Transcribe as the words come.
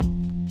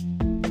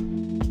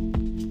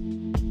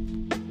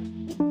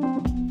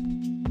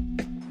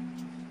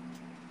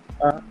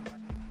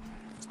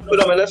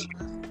on my left.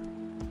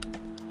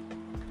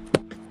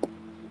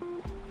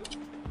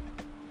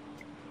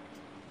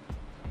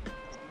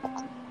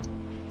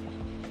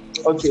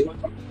 Okay.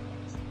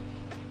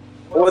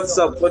 What's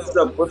up?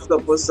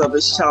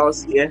 It's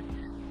Charles here.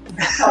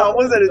 I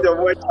almost said it the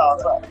word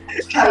Charles.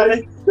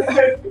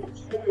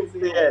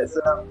 Yeah,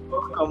 so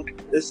welcome.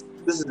 This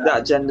is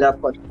That Gender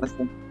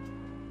Podcast.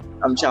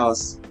 I'm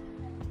Charles,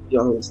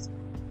 your host.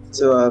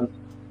 So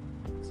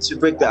to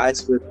break the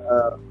ice with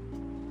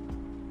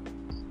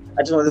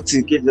I just wanted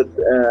to give a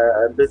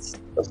bit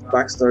of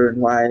backstory on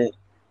why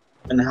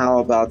and how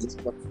about this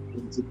podcast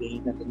came to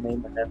being and the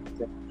name and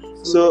everything.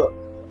 So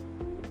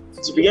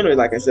to begin with,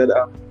 like I said,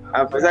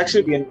 it's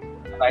actually been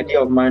an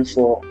idea of mine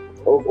for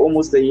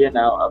almost a year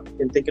now. I've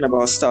been thinking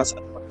about starting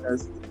a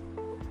podcast,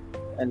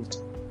 and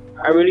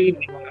I really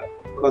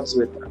got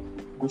to it.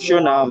 I'm sure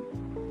now,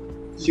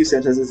 a few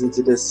sentences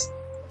into this,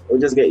 it'll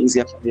just get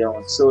easier from here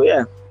on. So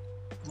yeah,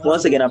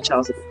 once again, I'm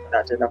Charles from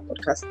That Gender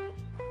Podcast.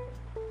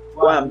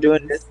 Why I'm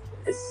doing this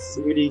is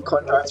really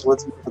contrary to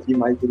what you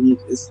might believe.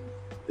 It's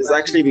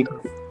actually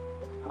because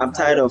I'm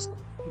tired of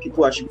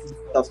people attributing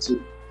stuff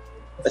to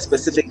a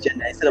specific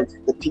gender instead of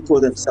the people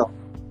themselves.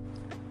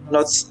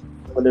 Not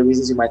for the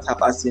reasons you might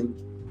have, as in,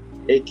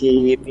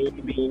 aka me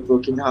being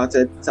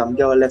broken-hearted, some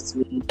girl left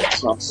me,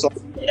 so I'm sorry.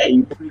 Yeah,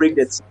 you break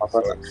that to my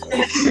brother.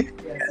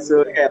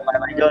 So yeah,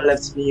 my girl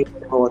left me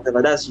or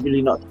whatever. That's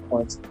really not the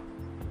point.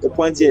 The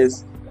point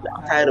is,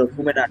 I'm tired of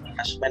women are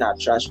trash, men are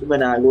trash,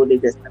 women are low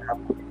diggers and have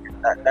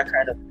that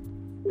kind of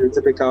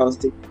stereotypical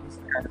thing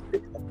kind of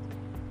thing.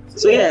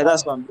 So yeah,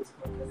 that's what I'm doing.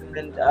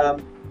 And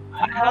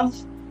I have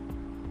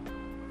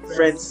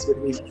friends with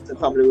me, friends and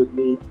family with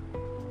me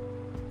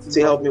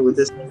to help me with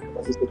this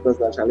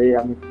because actually,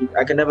 I mean,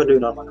 I can never do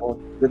it on my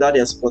own. Without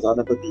their support, I'll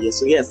never be here.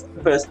 So yes,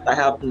 first I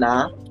have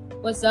Na.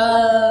 What's up?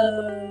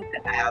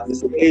 And I have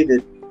Mr.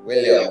 David.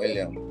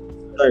 William.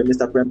 Sorry,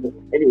 Mr. Brembo.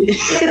 Anyway.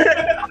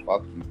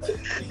 Fuck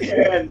you.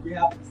 And we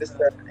have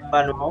Mr.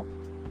 Emmanuel.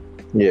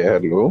 Yeah,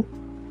 hello.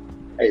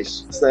 Hey,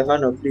 Mr.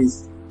 Emmanuel,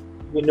 please.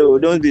 You know,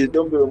 don't be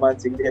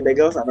romantic. The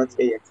girls are not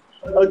here yet.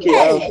 Okay.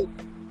 I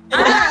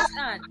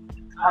understand.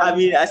 I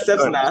mean,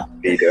 accept Na.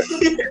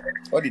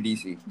 What did he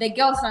say? The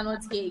girls are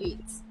not here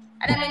yet.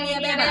 I don't know.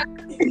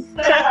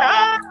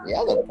 He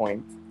has a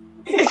point.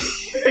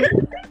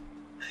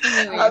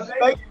 Anyway. I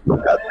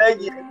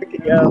beg you.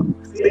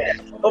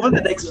 Over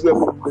the next few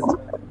months,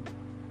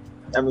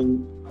 I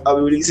mean, I'll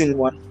be releasing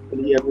one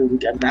every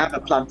week, and I have a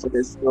plan for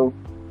this. So,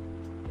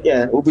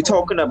 yeah, we'll be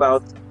talking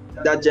about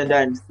that gender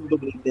and so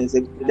many things.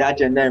 That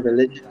gender and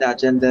religion, that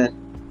gender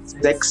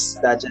sex,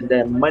 that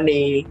gender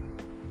money,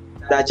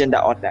 that gender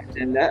on that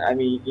gender. I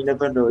mean, you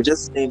never know.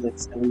 Just name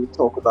it and we'll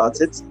talk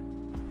about it.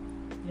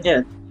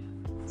 Yeah.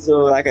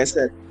 So, like I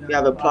said, we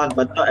have a plan,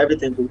 but not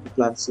everything will be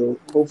planned. So,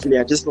 hopefully,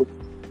 I just hope,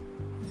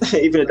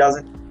 even if it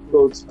doesn't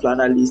go to plan,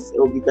 at least it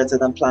will be better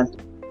than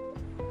planned.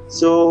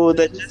 So,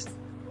 the gist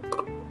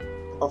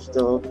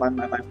of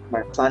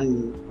my plan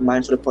in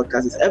mind for the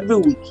podcast is every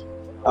week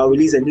I'll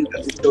release a new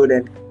episode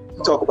and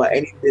talk about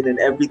anything and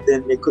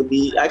everything. It could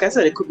be, like I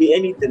said, it could be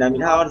anything. I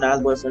mean, how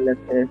Na's boyfriend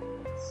left her,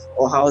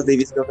 or how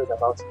David's girlfriend is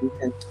about to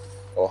weekend,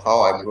 Or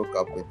how I broke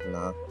up with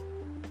Na.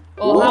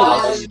 Or how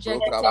I you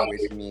broke rejected up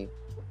with me.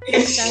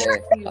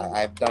 Thank you.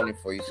 I've done it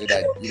for you so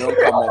that you don't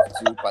come off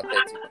too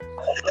pathetic.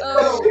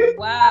 Oh,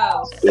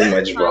 wow. So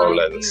much Thank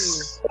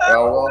violence.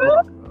 Well,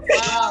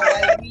 Wow,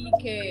 I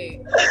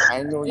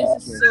I know This you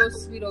is can. so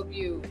sweet of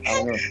you.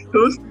 I know.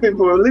 those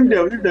people, leave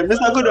them.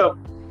 Mr. Good.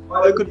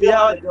 Or it could be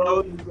how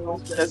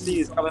Jesse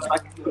is coming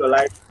back into your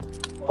life,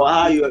 or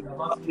how you are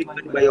making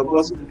money by your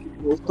boss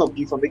will stop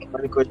you from making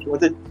money because you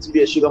wanted to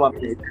be a sugar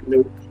mommy.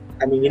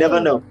 I mean, you never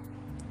know.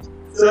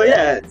 So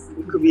yeah,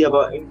 it could be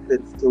about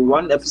anything. So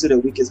one episode a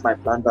week is my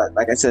plan, but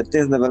like I said,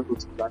 things never go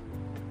to plan.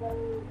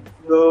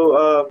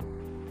 So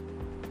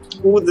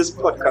who this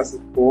podcast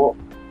is for?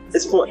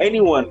 It's for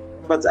anyone,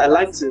 but I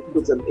like to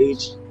put an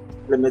age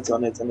limit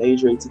on it, an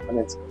age rating on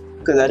it,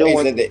 because I don't He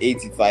want. said the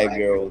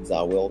 85-year-olds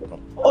are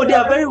welcome. Oh, they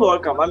are very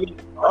welcome. I mean,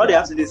 all they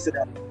have to do is sit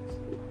down.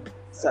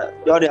 So,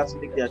 all they have to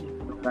make their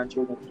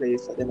grandchildren play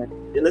for them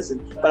and they listen.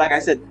 But like I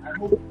said,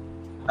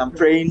 I'm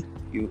praying.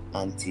 You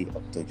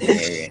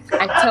anti-octogenarian.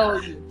 I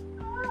tell you.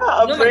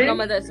 I'm My praying.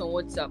 grandmother is on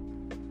WhatsApp.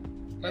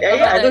 My Yeah, I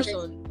grandmother is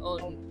don't-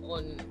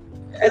 on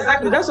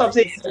Exactly. That's what I'm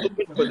saying. It's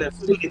open for them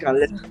so they can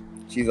listen.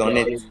 She's on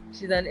it.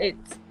 she's on it.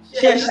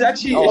 Yeah, she's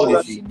actually. How old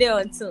is She's she? there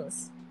on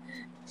tunes.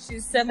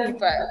 She's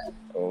 75.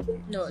 Oh.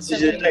 No, She's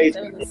 70, just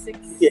 76.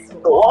 Yeah.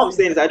 So all I'm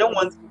saying is I don't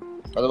want.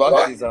 I was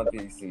about to say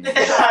something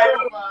serious.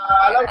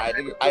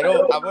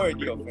 I'm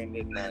already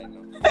offended now.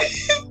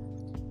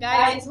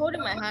 Guys, he's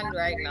holding my hand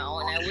right now,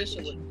 and I wish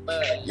it would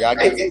burn. You are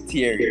getting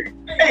teary.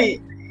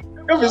 Hey,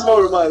 don't be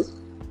small romance.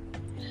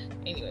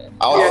 Anyway.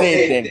 I'll Yeah,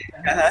 say say it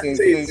then.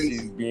 Since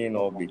she's being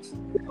all bitch.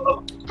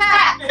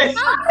 Ha!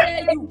 How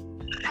dare you?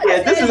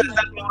 Yeah, this is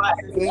exactly why.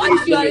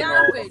 What's your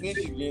language? Since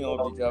she's being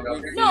all bitch, I'm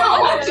going to No,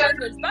 what's your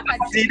language? Back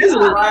at See, this is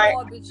why.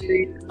 I'm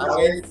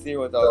going to say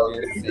what I was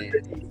going to say.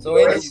 So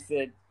when she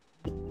said,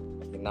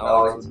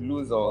 now it would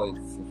lose all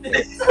its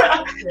effects.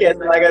 Yes,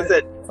 like I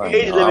said, Fine,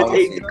 age now limit I'll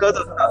 80 say because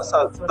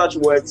of such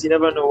words. You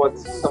never know what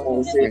someone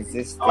will say.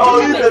 resistance. Oh,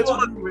 you said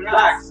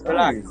relax.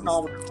 Calm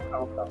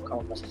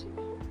down.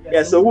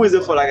 Yeah, so who is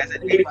it for? Like I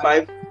said,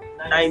 85,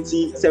 90,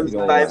 You know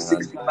 75, what,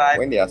 65.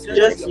 when they ask you a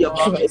Just question, your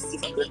mouth is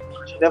good.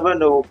 You never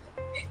know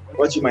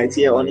what you might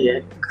hear on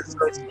here because it's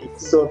going to be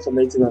so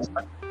informative and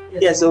fun.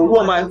 Yeah, so who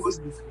am I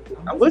hosting?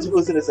 I'm going to be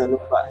hosting this alone,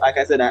 but like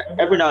I said,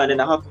 every now and then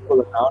I have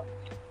people around,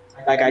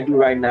 like I do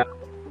right now.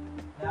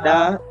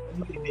 Now,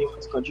 what do you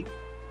want to contribute?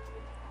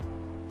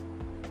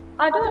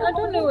 I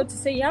don't know what to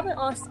say. You haven't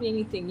asked me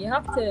anything. You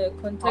have to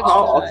contextualize.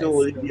 How often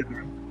will it be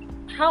around?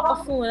 How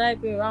often will I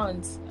be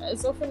around?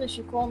 As often as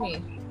you call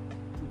me.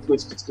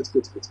 Good.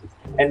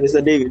 And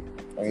Mr. David.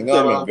 you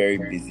know I'm a very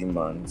busy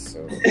man, so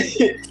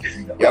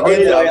you're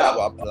going to have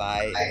to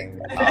apply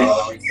and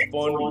I'll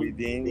respond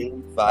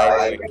within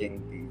 5 working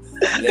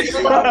days.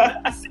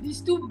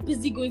 He's too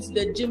busy going to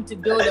the gym to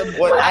build a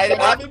Well, I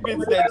haven't been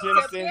to the gym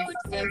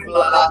since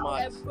last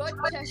March.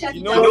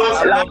 You know,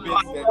 I've not been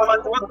to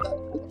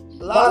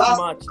the last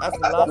March, as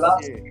in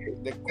last year,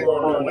 the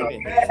corona when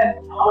it hit.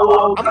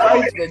 I'm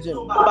going to the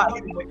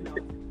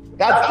gym.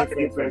 That's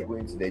different from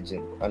going to the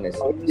gym,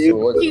 honestly.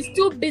 So he's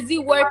too busy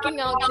working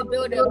out to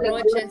build a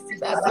broad chest.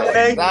 that's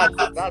a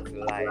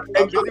lie.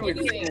 I'm busy with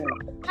school.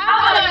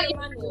 How are you,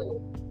 Manu?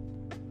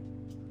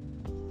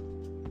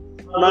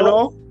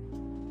 Mano?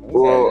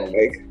 Well,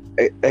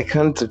 I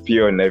can't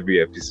appear on every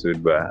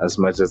episode, but as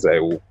much as I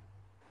will.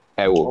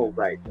 Oh,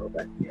 right.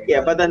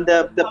 Yeah, but then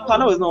the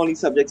panel is not only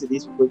subject to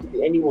these people. It could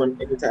be anyone,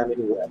 anytime,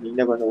 anywhere. I mean, you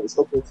never know. It's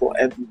open for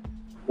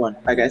everyone.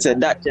 Like I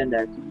said, that gender.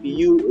 It could be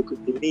you. It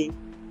could be me.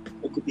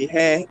 It could be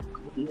her. It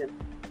could be him.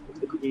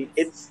 It could be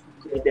it. It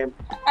could be them.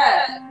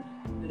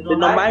 The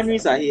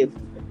non-binaries are here.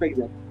 Break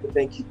them.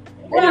 Thank you.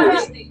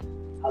 Anyways,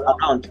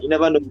 around. You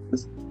never know.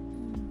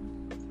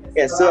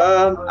 Yeah. So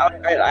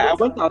I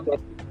went out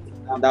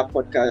on that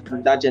podcast,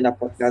 on that gender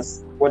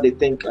podcast, what they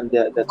think on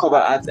the cover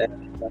art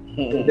and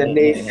the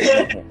name.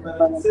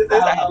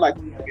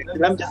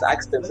 Let me just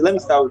ask them. So let me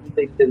start with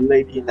the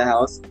lady in the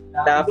house.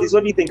 Now, please,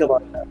 what do you think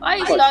about that? Why are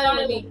you starting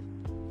with me?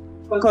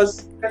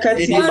 Because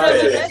courtesy No,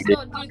 matters. let's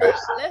not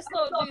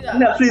do that.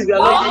 No, please, we are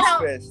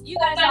not. Ladies first. You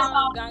guys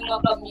don't gang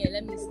up on me and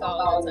let me start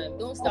all the time.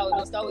 Don't start with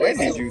me. Start with When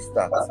did yourself. you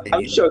start?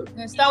 I'm sure.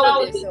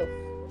 Start with yourself.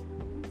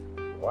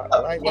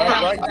 Why do you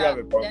have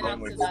a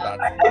problem with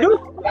starting? I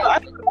don't.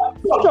 I'm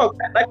shocked.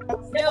 Like,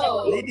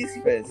 No. Ladies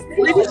first.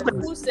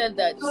 Who said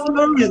that?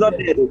 story is not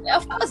there. Though.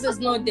 Of course, it's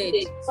not dead.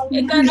 It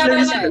can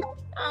never die.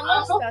 I'm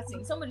not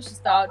starting. Somebody should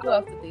start. Do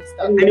after they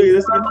start. Anyway,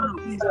 let's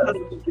think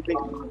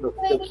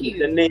Thank you.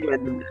 the name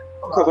and the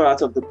cover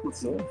art of the book.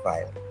 So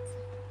violent.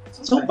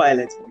 So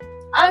violent.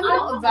 I'm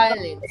not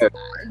violent.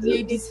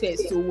 Ladies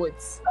first, so what?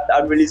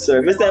 I'm really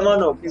sorry. Mr.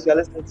 Emmanuel, please, we are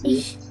listening to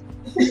you.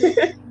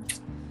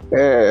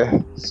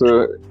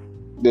 So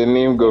the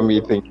name got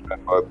me thinking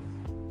about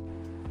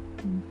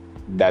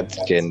that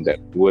gender,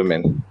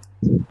 women.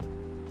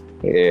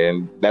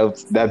 And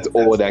that's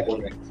all that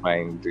came to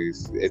mind.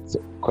 It's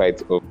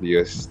quite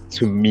obvious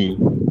to me.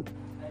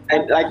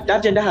 And like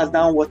that gender has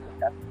done what?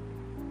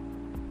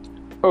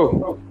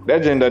 Oh,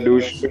 that gender do.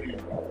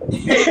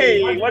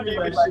 Hey, what do you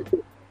mean by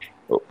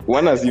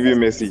One has even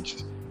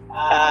messaged.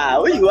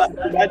 where you are?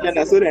 That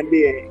gender, so then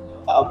they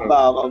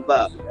about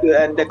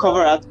and the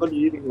cover art. What do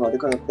you think about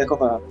the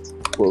cover art?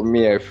 For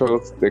me, I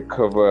felt the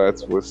cover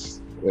art was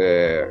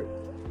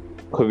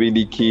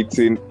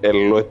communicating a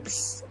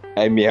lot.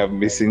 I may have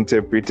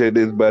misinterpreted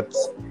it, but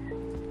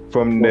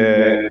from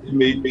the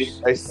image,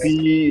 I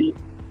see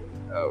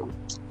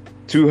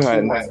two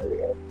hands.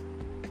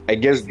 I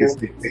guess this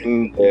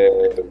between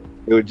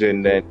male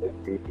gender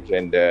and female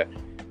gender,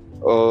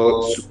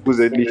 or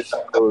supposedly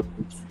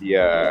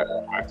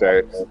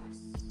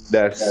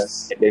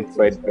that's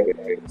identified by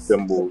the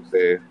symbols,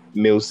 the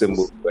male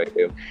symbols by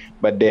them.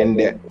 But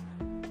then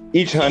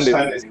each hand is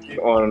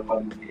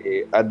on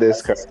the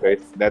other's character.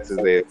 That is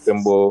the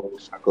symbol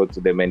shackled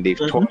to them, and they've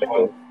torn it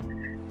off.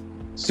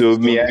 So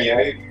me,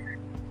 I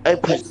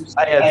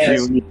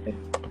assume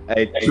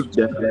I took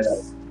that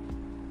as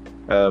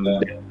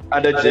the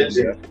other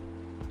gender.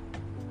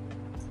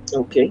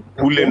 Okay.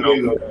 Pulling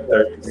on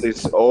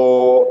it's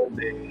all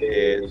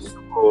the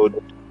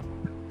so-called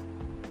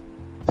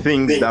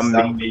things that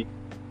make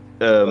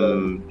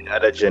the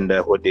other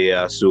gender what they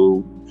are.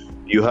 So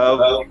you have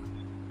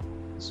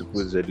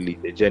supposedly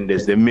the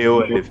genders, the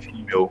male and the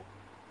female,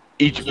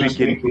 each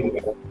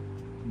picking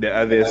the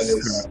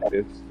other's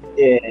characters.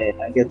 Yeah,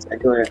 I get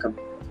where you're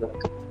coming from.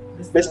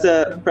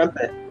 Mr.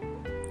 Prempe.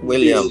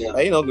 William,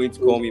 are you not going to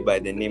call me by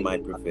the name I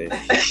prefer?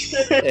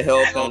 The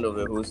hell kind of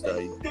a host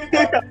are you?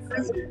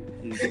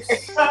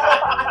 Jesus.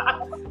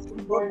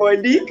 Boy,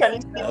 D, can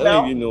you speak I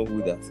now? don't even know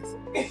who that is.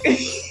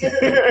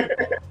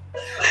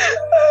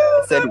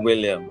 I said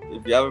William.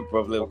 If you have a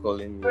problem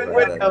calling me by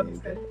that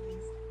name.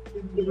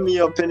 Give me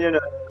your opinion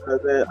on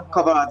the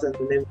cover art and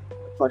the name of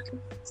the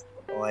podcast.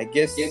 Well, I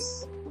guess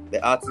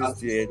the artist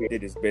here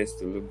did his best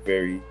to look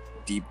very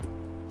deep.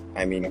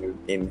 I mean,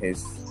 in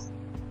his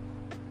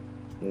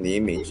in the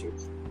image.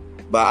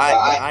 But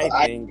I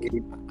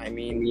think, I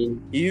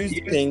mean, he used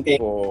pink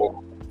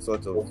for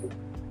sort of,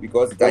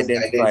 because it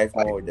identifies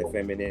more with the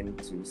feminine,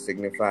 to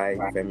signify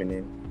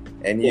feminine,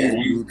 and he used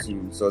blue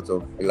to sort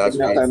of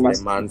illustrate the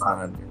man's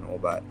hand and all.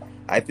 But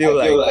I feel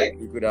like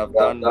he could have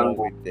done more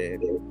with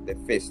the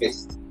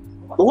fist.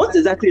 But what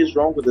exactly is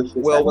wrong with the fist?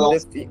 Well,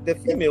 the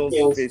female's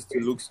fist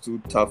looks too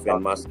tough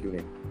and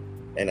masculine,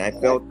 and I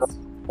felt,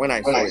 when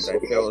I saw it, I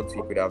felt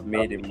he could have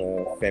made it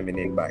more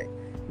feminine by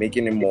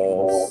making it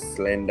more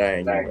slender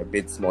and a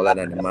bit smaller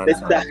than the man's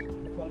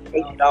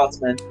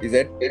hand. Is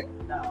it?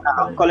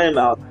 I'm calling him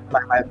out,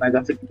 my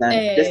graphic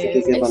designer. Just in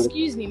case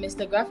excuse me,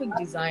 Mr. Graphic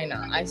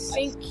Designer. I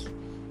think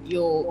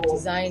your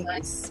design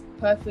is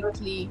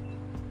perfectly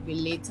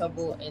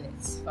relatable and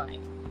it's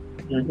fine.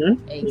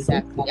 Mm-hmm.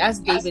 Exactly. As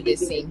David is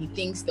saying, he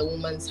thinks the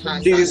woman's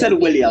hand You said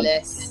William.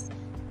 less.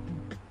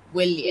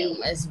 William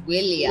is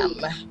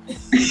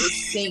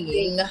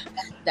saying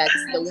that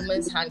the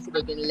woman's hand could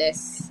have been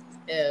less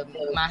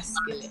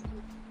masculine.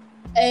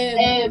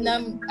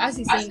 As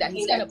he's saying that,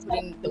 he's kind of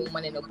putting the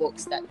woman in a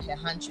box that her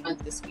hand should look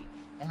this way,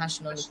 her hand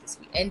should not look this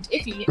way. And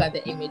if you look at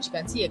the image, you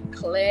can see a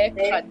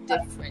clear-cut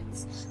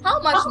difference.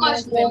 How much more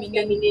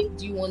feminine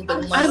do you want the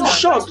woman's hand? I'm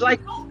shocked. Like,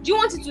 do you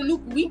want it to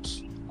look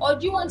weak? Or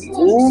do you want it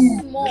to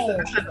look small?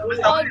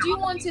 Or do you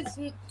want it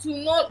to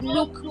not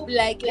look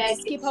like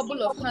it's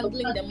capable of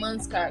handling the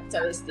man's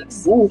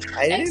characteristics?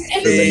 I didn't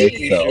say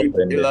he should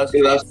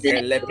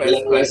illustrate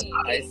leopard's.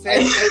 I said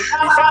he should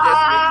just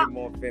make it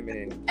more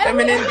feminine.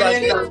 Feminine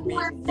doesn't mean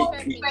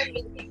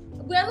weak.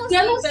 We are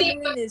not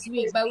saying feminine is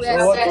weak, but we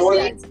are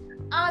saying that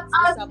art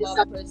is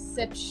about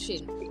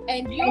perception.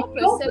 And your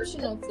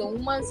perception of the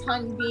woman's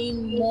hand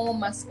being more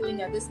masculine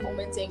at this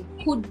moment and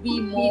could be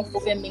more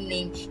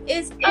feminine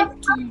is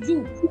up to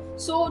you.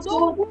 So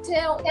don't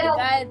tell the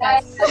guy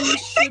that he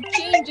should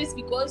change just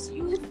because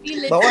you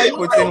feel it. But why are you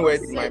putting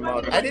words in my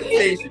mouth? I didn't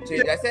say he should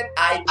change. I said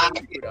I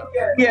think he could have.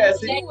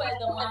 yes. You were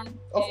the one.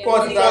 Of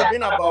course, it has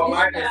been about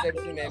my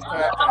perception and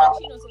character.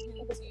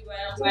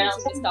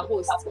 Mr.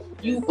 Host,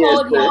 you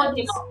called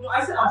him.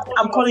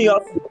 I'm calling you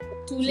up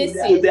to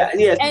listen.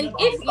 Yes. And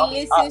if he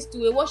listens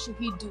to it, what should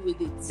he do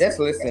with it? Just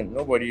listen.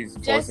 Nobody is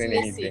forcing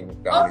anything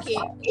down. Okay,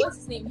 what's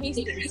his name?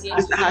 Mr.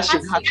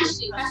 Hashim.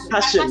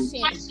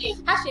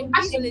 Hashim,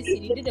 please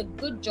listen. You did a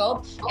good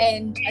job.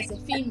 And as a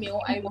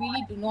female, I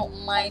really do not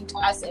mind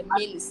as a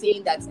male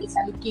saying that it's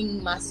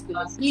looking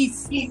masculine.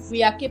 Please,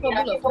 we are capable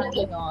of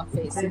handling our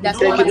face. That's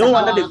Thank you. No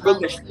wonder they broke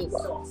the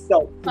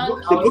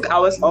they book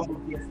hours off.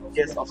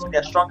 Yes,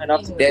 they're strong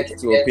enough to get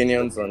to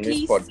opinions on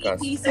this podcast.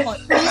 Please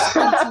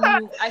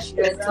continue. I should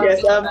yes,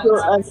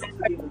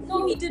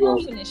 no, he did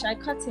not finish. I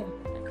cut him.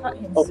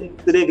 Oh,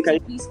 today we can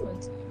please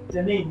continue.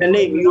 the name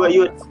you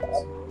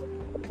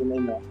the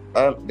name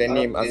the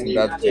name as in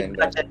that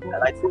gender.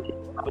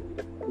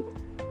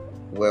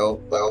 Well,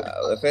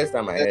 the first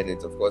time I heard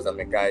it, of course, I'm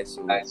a guy,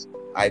 so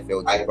I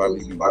felt it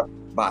probably be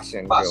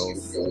bashing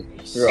girls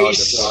throughout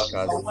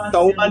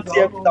the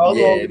podcast.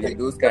 Yeah,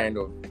 those kind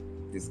of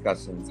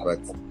discussions. But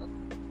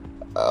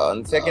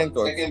on second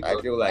thought, I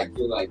feel like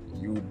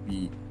you would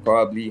be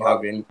probably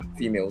having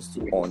females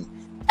to on.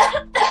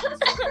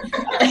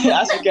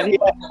 As you can hear,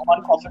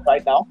 one coughing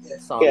right now.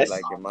 Sounds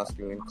like a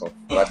masculine cough.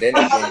 But then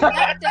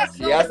again,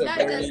 he has a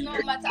very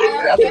strong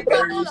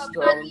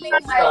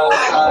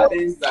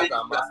things that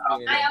are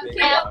masculine. I am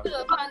capable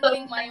of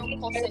handling my own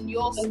coughs and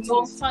yours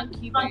too.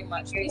 Thank you very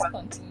much. Please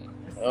continue.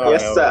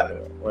 Yes,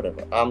 sir.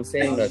 Whatever. I'm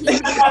saying that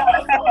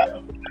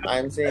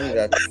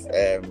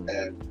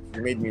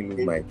you made me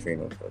lose my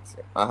train of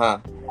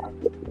thought.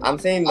 I'm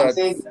saying that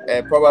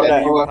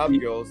probably you will have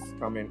girls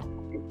coming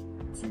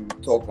to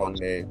talk on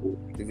the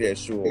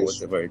show or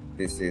whatever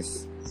this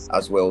is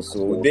as well.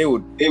 So they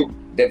would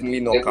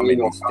definitely not come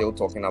in and still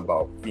talking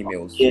about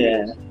females.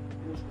 Yeah.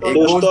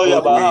 They'll story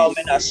about how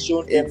men are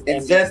shown.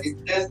 It's just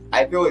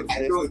I feel it's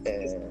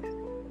just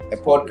a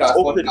podcast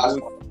open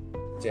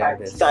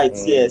genders.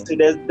 Sides, yes. So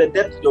there's the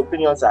depth of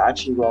opinions are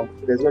actually wrong.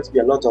 There's going to be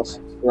a lot of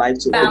light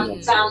to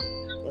opinions.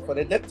 For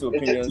the depth of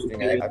opinions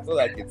thing, I feel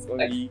like it's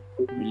only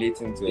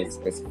relating to a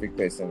specific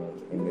person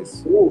in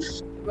this.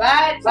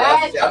 Right.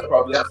 She has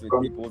problems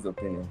with people's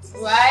opinions.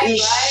 Right.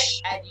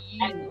 And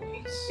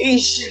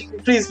you.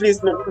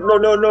 Please, no.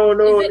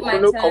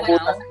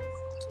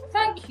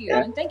 Thank you,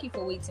 and thank you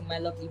for waiting, my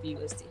lovely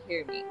viewers, to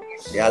hear me.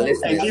 Yeah,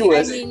 listeners.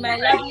 My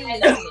lovely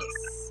listeners.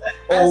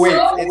 Oh wait,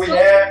 it's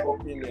their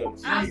opinion.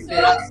 She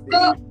says they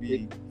would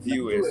be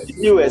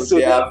viewers. So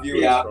they are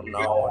viewers from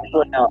now on.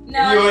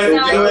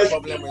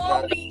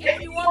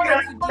 If you want me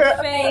to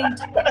defend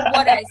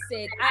what I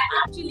said, I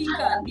actually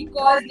can,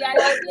 because they are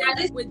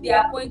listening with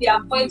their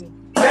point of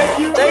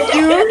view. Thank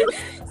you.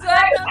 So I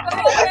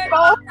can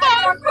call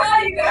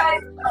you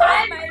guys.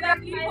 Hi, my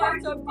lovely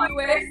point of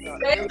viewers.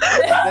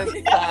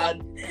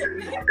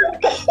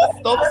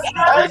 Stop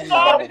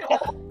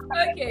speaking.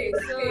 Okay,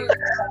 so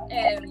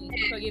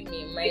forgive me,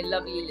 my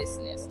lovely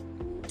listeners.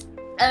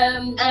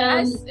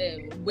 As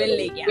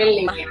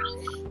William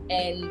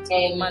and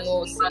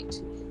Emmanuel said,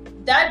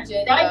 that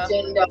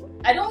gender,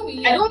 I don't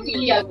really agree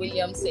with what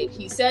William said.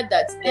 He said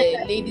that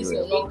the ladies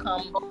will not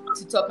come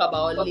to talk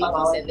about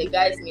ladies and the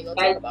guys may not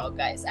talk about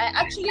guys. I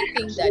actually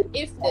think that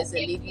if there's a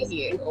lady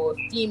here or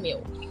a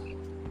female,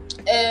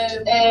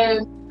 I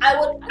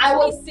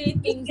would say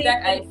things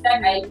that I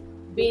feel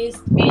based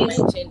on my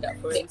gender.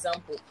 For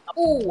example,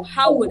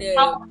 how would a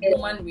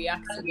woman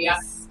react to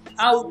this?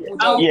 How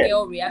would a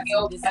girl react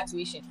to this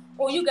situation?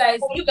 You guys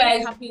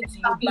happen to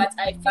you, but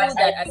I feel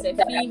that as a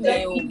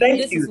female,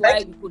 this is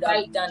why we could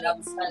have done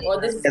it,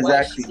 or this is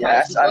why she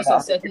can't because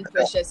of certain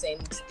pressures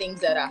and things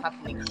that are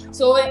happening.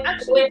 So it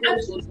actually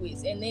goes both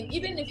ways. And then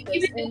even if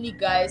there's only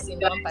guys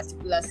in one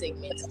particular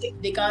segment,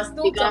 they can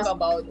still talk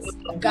about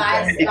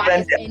guys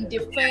and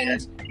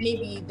defend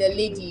maybe the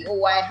lady.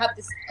 I have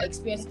this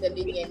experience with the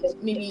lady, and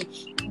maybe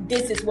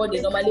this is what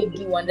they normally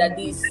do under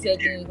this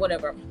certain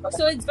whatever.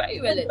 So it's very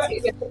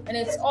relative, and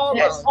it's all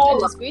round,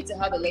 and it's great to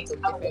have a lot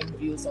of different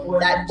views on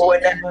that.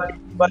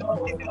 But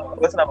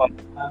what's about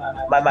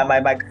my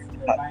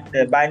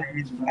the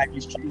binary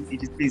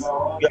please,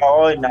 we are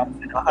all in our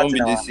hearts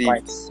and our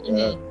minds.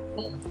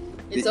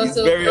 It's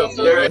also very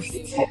observant.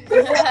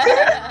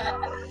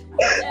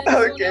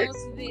 Okay.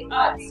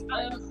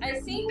 I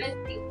think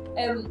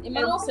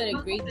Emmanuel said a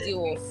great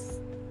deal of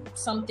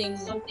something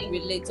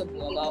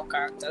relatable about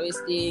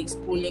characteristics,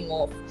 pulling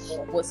off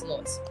what's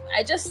not.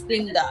 I just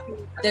think that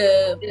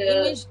the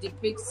image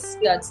depicts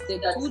that the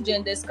two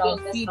genders can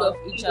feed off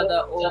each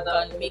other or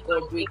can make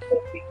or break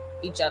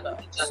each other.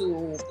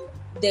 So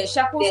the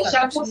shackles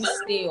can actually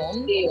stay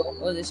on,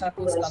 or the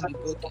shackles can be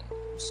broken.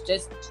 It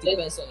just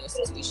depends on your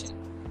situation.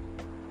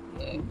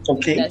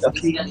 Okay.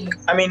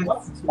 I mean,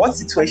 what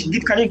situation?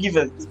 Can you give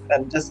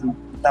just an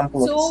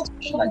example? So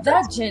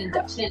that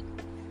gender,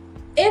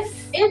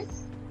 if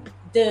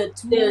the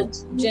two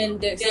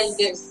genders,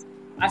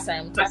 as I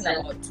am talking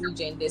about two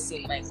genders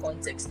in my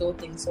context, all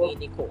things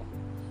being equal,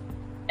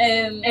 are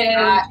in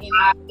a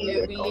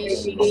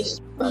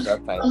relationship.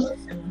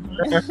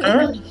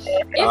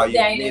 If they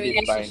are in a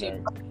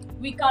relationship,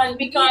 we can either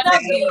be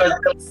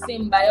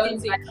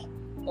symbiotic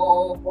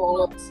or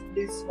not.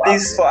 This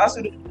for us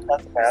to do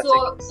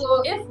symbiotic.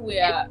 So if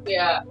we are,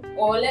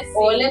 or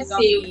let's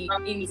say we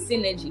can be in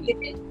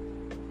synergy,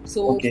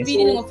 so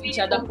feeding off each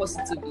other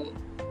positively.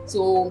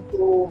 So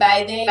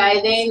by then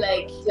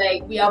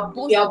like we are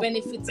both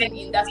benefiting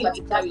in that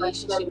particular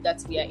relationship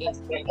that we are in,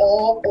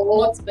 or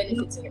not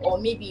benefiting, or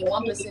maybe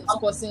one person is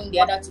causing the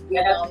other to go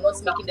down, not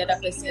making the other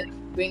person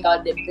bring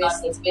out the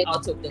best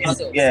out of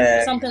themselves.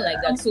 Something like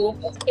that. So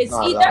it's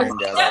either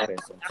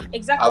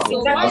exactly.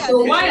 So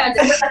why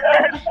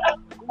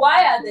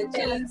are the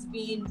chains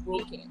being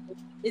broken?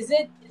 Is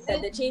it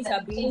that the chains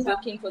are being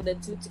broken for the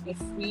two to be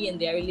free in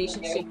their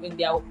relationship, in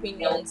their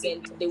opinions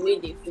and the way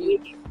they feel?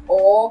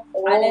 Or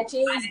are the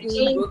chains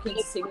being broken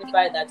to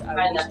signify that our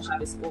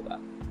relationship is over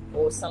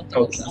or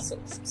something of that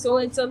sort? So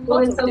it's a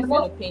lot of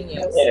different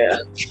opinions.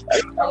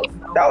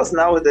 That was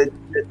now with the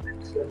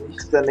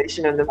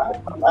explanation, and I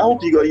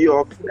hope you got you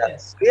off that.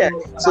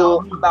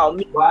 So now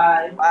me,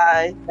 why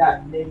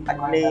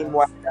name,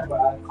 why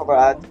cover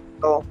art?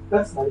 So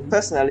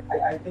personally,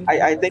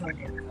 I think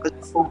I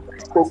spoke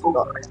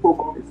of this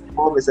before.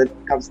 Mr.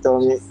 comes to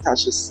me,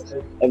 touches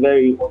a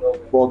very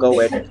vulgar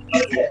word,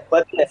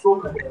 but when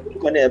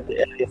thinking that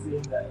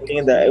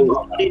it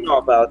was really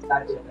not about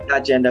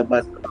that gender,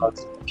 but about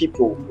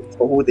people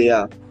for who they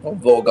are. What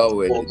vulgar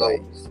word?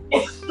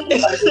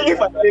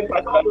 If I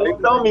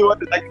tell me what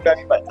the like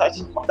by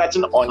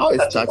touching on. How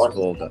is touch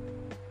vulgar?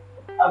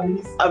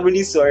 I'm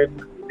really sorry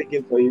for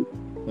thinking for you.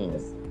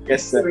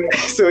 Yes, sir.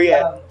 So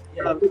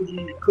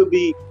it could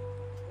be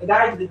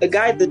the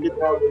guy that did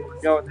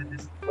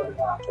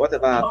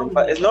whatever happened,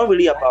 but it's not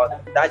really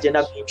about that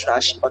gender being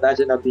trash or that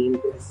gender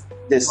being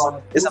this.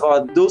 It's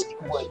about those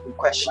people in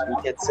question.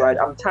 So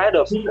I'm tired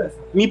of,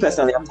 me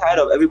personally, I'm tired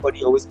of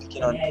everybody always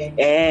picking on,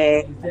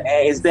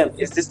 it's them,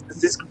 it's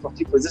this group of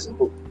people, this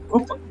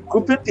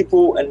grouping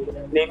people and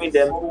naming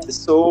them is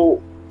so.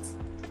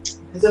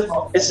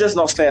 It's just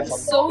not fair for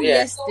me. So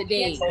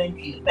yesterday.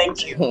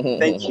 Thank you.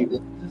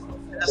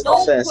 That's Don't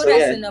not fair. put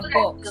us in a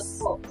box.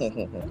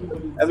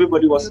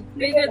 Everybody was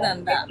bigger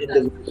than that.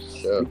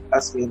 Sure.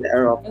 Asking me in the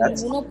era of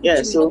that. We will not put you in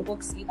a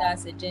box either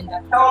as a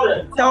gender.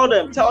 Tell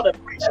them. So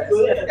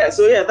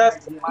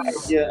that's my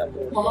idea.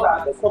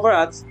 The cover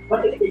art.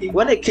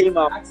 When it came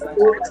out,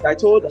 I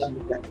told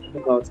him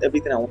about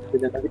everything I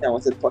wanted, everything I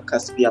wanted the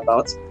podcast to be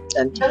about,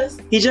 and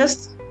he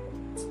just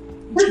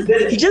did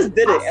it.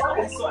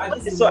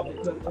 So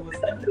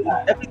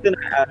everything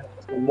I had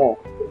was more.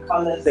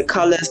 The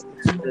colors,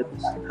 the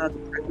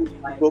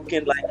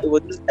broken, like it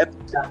was just epic,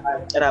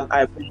 and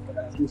I appreciate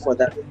you for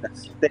that.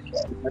 Thank you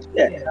so much.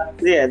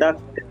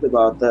 That's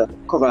about the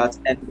cover art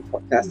and the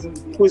podcast.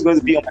 Who's going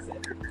to be on my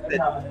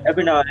podcast?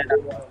 Every now and then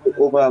I put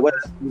over whether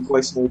it's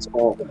voice notes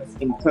or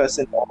in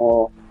person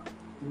or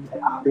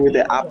through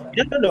the app.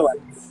 You never know.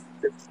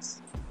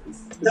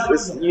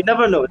 You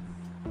never know.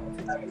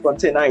 From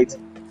tonight.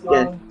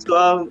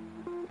 So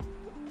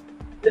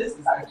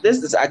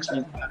this is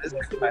actually my first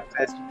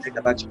project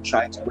I've actually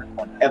tried to work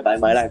on ever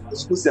in my life.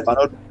 School stuff are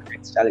not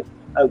it's Charlie.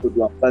 A good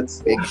one, but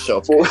Big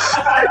shock.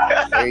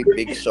 Very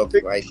big shock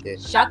right there.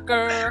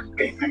 Shocker.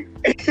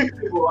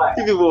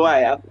 People,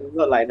 why? I'm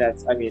not like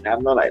that. I mean,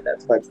 I'm not like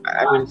that. But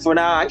I mean, for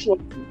now, I actually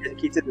want to be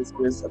dedicated to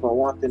this about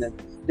one thing, and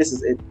this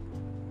is it.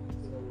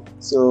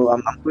 So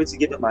I'm going to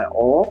give it my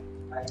all.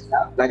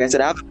 Like I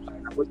said, I'm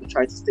going to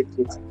try to stick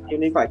to it.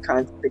 Even if I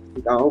can't stick to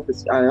it, I hope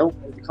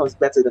it becomes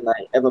better than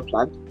I ever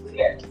planned.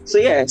 So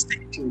yeah,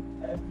 stay tuned.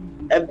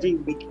 Every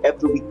week,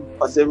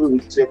 possibly every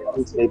week, 2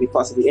 episodes, maybe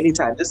possibly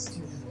anytime. Just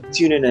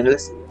tune in and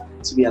listen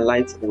to be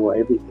enlightened about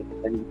everything.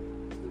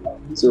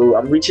 And so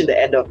I'm reaching the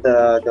end of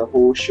the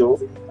whole show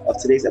of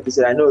today's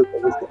episode. I know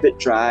it was a bit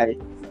dry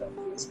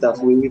stuff.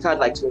 We've had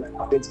like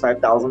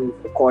 25,000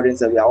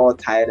 recordings and we are all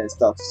tired and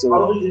stuff. So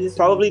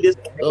probably this.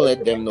 Don't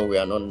let them know we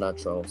are not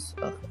naturals.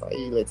 Why are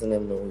you letting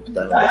them know we've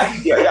done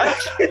Yeah.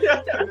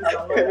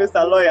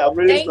 Mr. Lawyer, I'm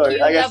really sorry. Thank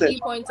you, Like I said, lovely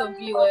point of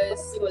viewers,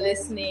 for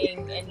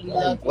listening, and we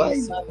love Why?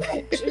 you so much.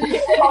 Is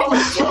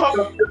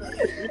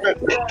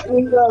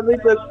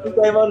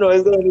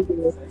there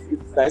anything else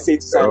I say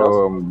to sign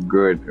off? I'm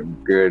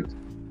good.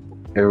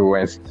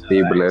 Everyone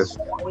stay blessed.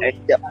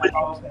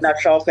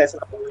 Natural person,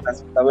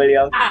 Mr.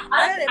 William.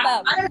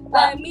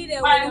 I mean,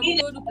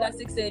 we go to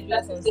plastic surgery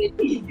or something.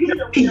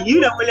 You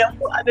know, William,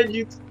 who added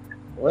you to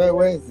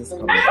Where is this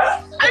coming?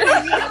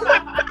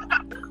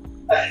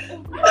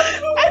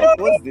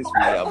 What's this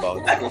really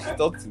about? Because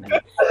talk to me.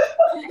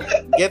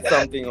 Get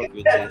something off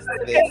your chest.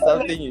 There's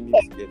something you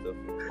need to get off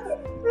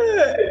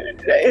your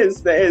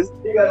chest. There is.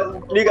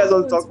 You guys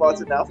want to talk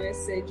about it now?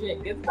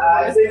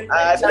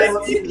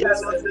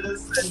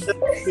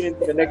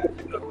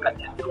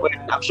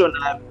 I'm sure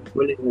now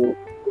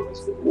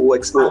we'll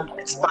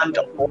expand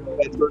on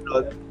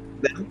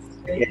them.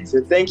 Yeah,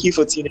 so thank you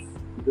for tuning in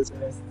to this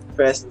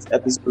first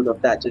episode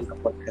of That Gender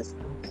Podcast.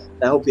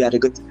 I hope you had a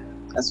good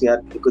time, as we had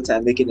a good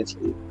time making it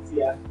for you.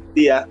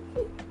 See ya.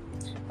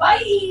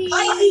 Bye.